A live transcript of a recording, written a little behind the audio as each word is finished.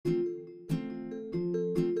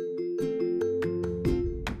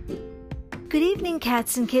Good evening,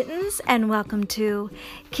 cats and kittens, and welcome to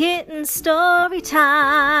Kitten Story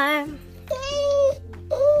Time.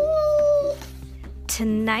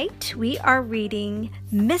 Tonight we are reading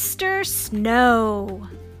Mr. Snow.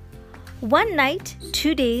 One night,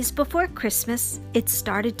 2 days before Christmas, it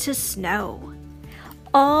started to snow.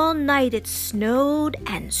 All night it snowed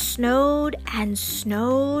and snowed and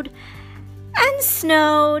snowed and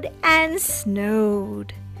snowed and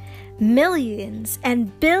snowed. Millions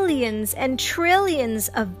and billions and trillions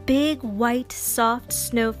of big white soft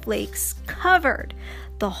snowflakes covered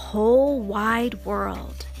the whole wide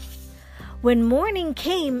world. When morning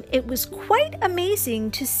came, it was quite amazing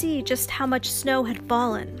to see just how much snow had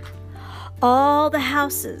fallen. All the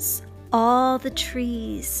houses, all the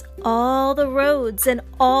trees, all the roads, and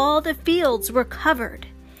all the fields were covered.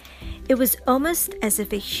 It was almost as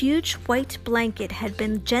if a huge white blanket had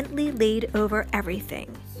been gently laid over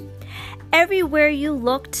everything. Everywhere you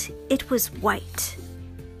looked, it was white.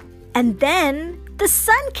 And then the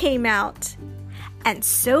sun came out, and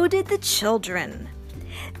so did the children.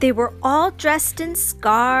 They were all dressed in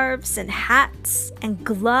scarves and hats and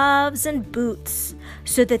gloves and boots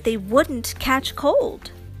so that they wouldn't catch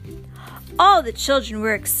cold. All the children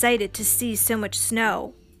were excited to see so much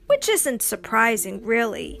snow, which isn't surprising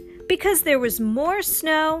really, because there was more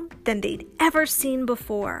snow than they'd ever seen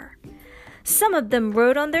before. Some of them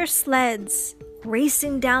rode on their sleds,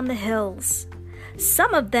 racing down the hills.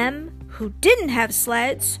 Some of them, who didn't have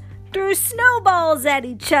sleds, threw snowballs at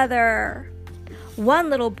each other. One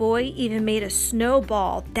little boy even made a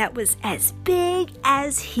snowball that was as big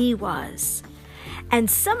as he was. And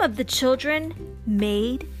some of the children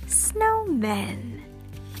made snowmen.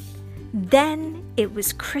 Then it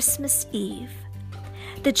was Christmas Eve.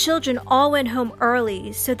 The children all went home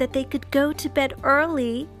early so that they could go to bed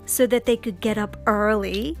early so that they could get up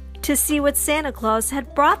early to see what Santa Claus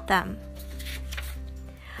had brought them.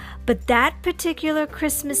 But that particular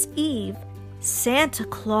Christmas Eve, Santa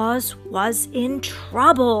Claus was in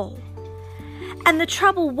trouble. And the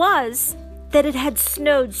trouble was that it had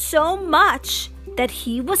snowed so much that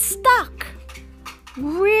he was stuck.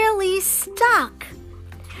 Really stuck.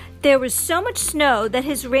 There was so much snow that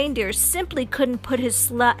his reindeer simply couldn't put his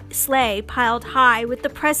sleigh piled high with the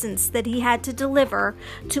presents that he had to deliver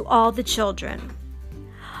to all the children.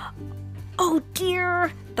 "Oh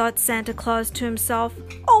dear," thought Santa Claus to himself.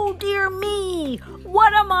 "Oh dear me,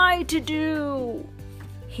 what am I to do?"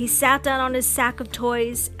 He sat down on his sack of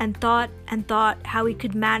toys and thought how he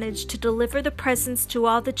could manage to deliver the presents to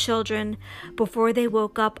all the children before they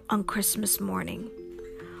woke up on Christmas morning.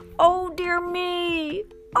 "Oh dear me!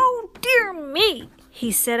 Oh, dear me," he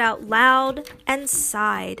said out loud and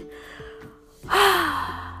sighed.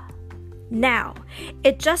 Now,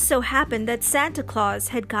 it just so happened that Santa Claus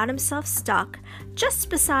had got himself stuck just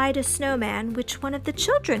beside a snowman which one of the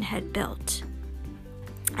children had built.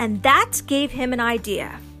 And that gave him an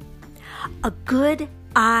idea. A good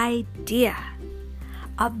idea.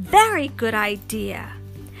 A very good idea.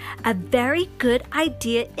 A very good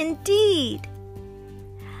idea indeed.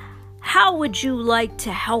 "How would you like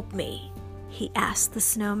to help me?" he asked the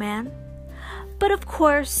snowman. But of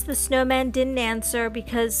course the snowman didn't answer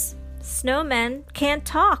because snowmen can't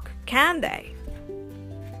talk, can they?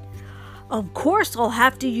 "Of course I'll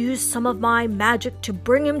have to use some of my magic to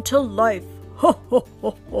bring him to life. Ho, ho,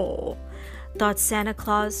 ho, ho," thought Santa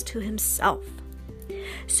Claus to himself.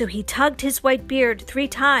 So he tugged his white beard 3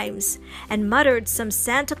 times and muttered some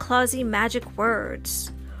Santa Clausy magic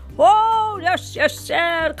words. "Oh, yes, yes,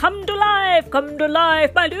 yes, come to life,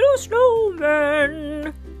 my little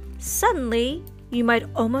snowman." Suddenly, you might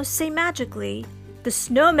almost say magically, the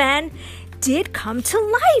snowman did come to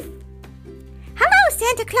life. "Hello,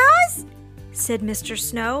 Santa Claus," said Mr.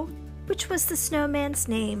 Snow, which was the snowman's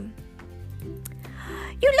name.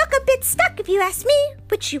 "You look a bit stuck if you ask me,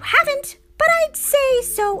 which you haven't, but I'd say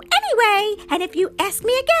so anyway, and if you ask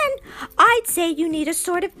me again, I'd say you need a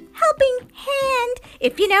sort of helping hand,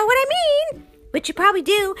 if you know what I mean, which you probably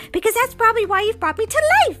do, because that's probably why you've brought me to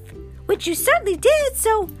life, which you certainly did,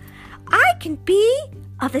 so I can be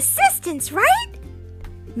of assistance, right?"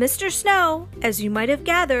 Mr. Snow, as you might have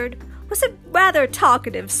gathered, was a rather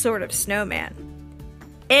talkative sort of snowman.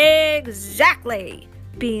 "Exactly,"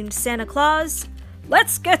 beamed Santa Claus.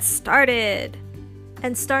 "Let's get started."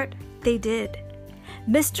 And start they did.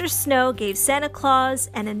 Mr. Snow gave Santa Claus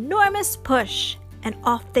an enormous push, and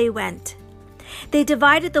off they went. They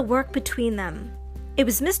divided the work between them. It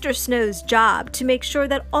was Mr. Snow's job to make sure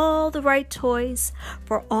that all the right toys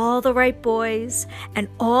for all the right boys and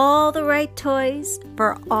all the right toys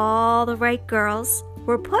for all the right girls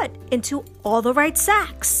were put into all the right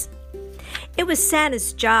sacks. It was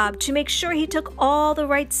Santa's job to make sure he took all the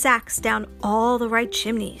right sacks down all the right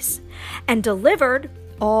chimneys and delivered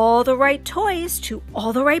all the right toys to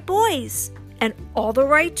all the right boys and all the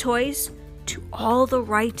right toys to all the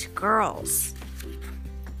right girls.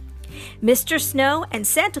 Mr. Snow and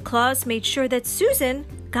Santa Claus made sure that Susan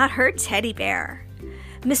got her teddy bear.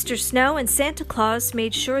 Mr. Snow and Santa Claus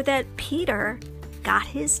made sure that Peter got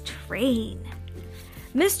his train.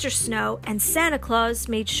 Mr. Snow and Santa Claus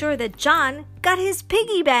made sure that John got his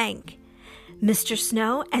piggy bank. Mr.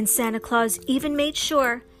 Snow and Santa Claus even made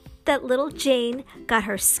sure that little Jane got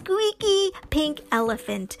her squeaky pink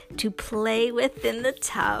elephant to play with in the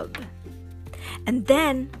tub. And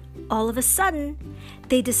then, all of a sudden,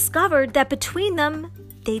 they discovered that between them,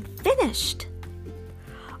 they'd finished.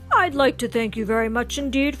 "I'd like to thank you very much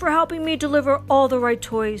indeed for helping me deliver all the right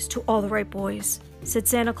toys to all the right boys," said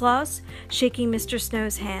Santa Claus, shaking Mr.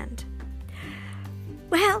 Snow's hand.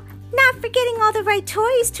 "Well, not forgetting all the right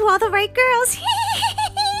toys to all the right girls,"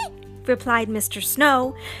 replied Mr.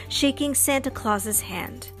 Snow, shaking Santa Claus's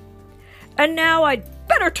hand. "And now I'd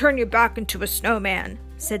better turn you back into a snowman,"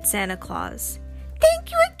 said Santa Claus.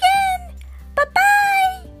 "Thank you again!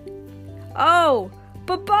 Bye-bye!" "Oh,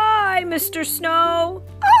 bye-bye, Mr. Snow!"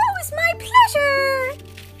 "Oh, it's my pleasure!"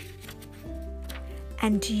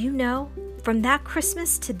 And do you know, from that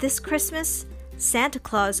Christmas to this Christmas, Santa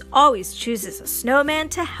Claus always chooses a snowman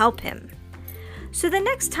to help him. So the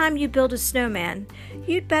next time you build a snowman,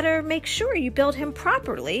 you'd better make sure you build him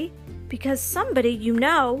properly, because somebody you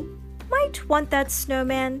know might want that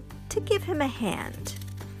snowman to give him a hand.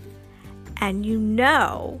 And you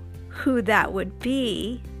know who that would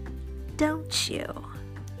be, don't you?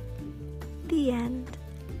 The end.